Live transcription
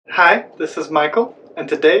Hi, this is Michael, and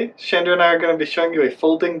today Chandra and I are going to be showing you a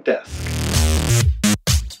folding desk.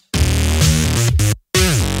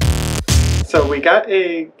 So we got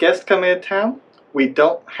a guest coming to town. We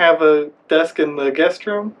don't have a desk in the guest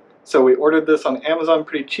room, so we ordered this on Amazon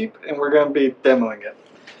pretty cheap, and we're going to be demoing it.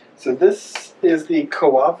 So this is the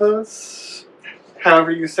Coavas,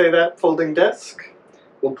 however you say that, folding desk.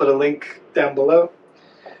 We'll put a link down below.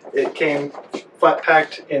 It came flat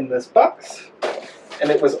packed in this box, and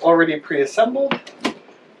it was already pre-assembled,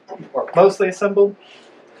 or mostly assembled.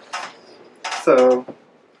 So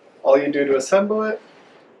all you do to assemble it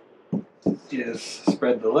is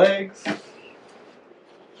spread the legs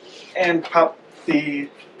and pop the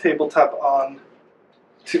tabletop on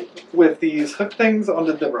with these hook things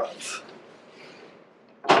onto the rods.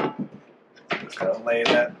 Just gonna lay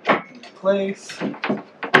that in place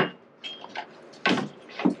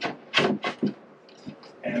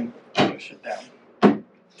and push it down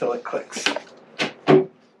till it clicks.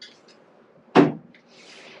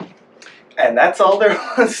 And that's all there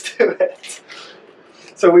was to it.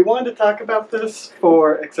 So we wanted to talk about this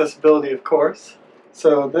for accessibility, of course.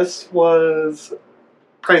 So this was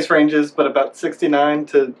price ranges, but about $69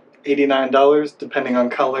 to $89, depending on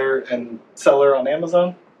color and seller on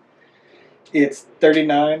Amazon. It's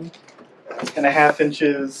 39.5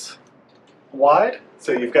 inches wide,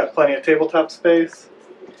 so you've got plenty of tabletop space.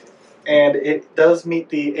 And it does meet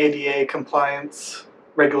the ADA compliance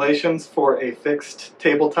regulations for a fixed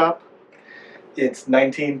tabletop. It's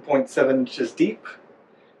 19.7 inches deep,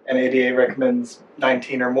 and ADA recommends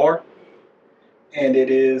 19 or more. And it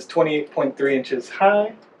is 28.3 inches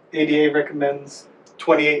high. ADA recommends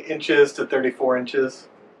 28 inches to 34 inches.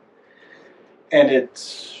 And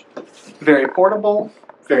it's very portable,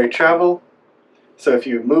 very travel. So if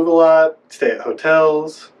you move a lot, stay at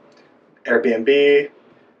hotels, Airbnb,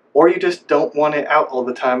 or you just don't want it out all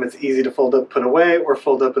the time, it's easy to fold up, put away, or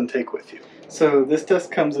fold up and take with you. So this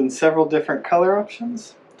desk comes in several different color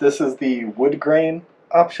options. This is the wood grain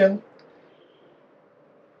option.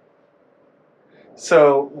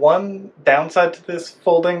 So one downside to this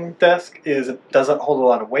folding desk is it doesn't hold a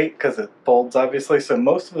lot of weight because it folds, obviously, so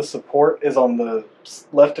most of the support is on the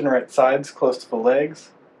left and right sides close to the legs,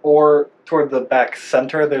 or toward the back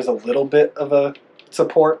center there's a little bit of a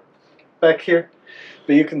support back here.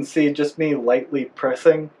 But you can see just me lightly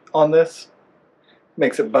pressing on this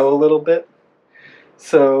makes it bow a little bit.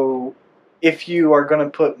 So if you are going to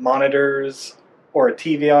put monitors or a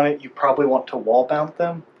TV on it, you probably want to wall mount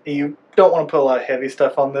them. You don't want to put a lot of heavy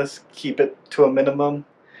stuff on this, keep it to a minimum.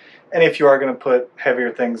 And if you are going to put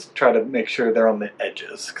heavier things, try to make sure they're on the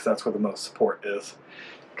edges, because that's where the most support is.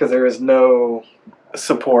 Because there is no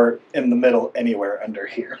support in the middle anywhere under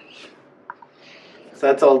here. So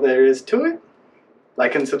that's all there is to it.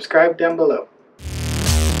 Like and subscribe down below.